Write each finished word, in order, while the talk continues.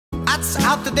nuts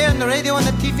out there in the radio and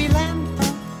the TV land?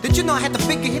 Did you know I had the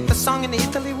bigger hit the song in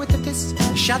Italy with this?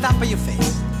 Shut up or your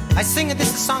face. I sing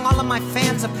this song, all of my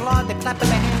fans applaud, they clap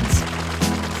their hands.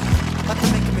 But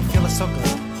they're making me feel so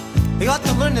good. You ought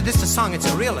to learn that this song, it's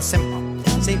real simple.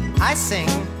 See, I sing,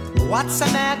 what's the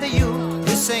matter you?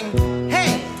 You sing,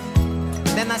 hey.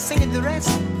 Then I sing the rest.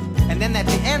 And then at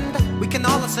the end, we can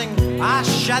all sing, ah,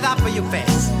 shut up or your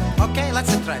face. Okay,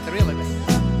 let's try it, really.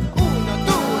 Uno,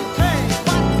 due, tre,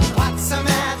 what's the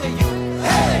matter you?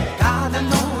 Hey, got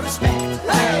no respect.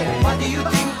 Hey, what do you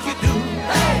think you do?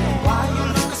 Hey, why you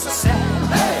look so sad?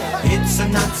 Hey, it's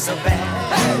not so bad.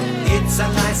 Hey, it's a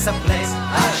nicer place.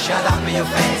 Ah, shut up in your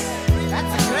face.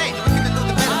 That's great.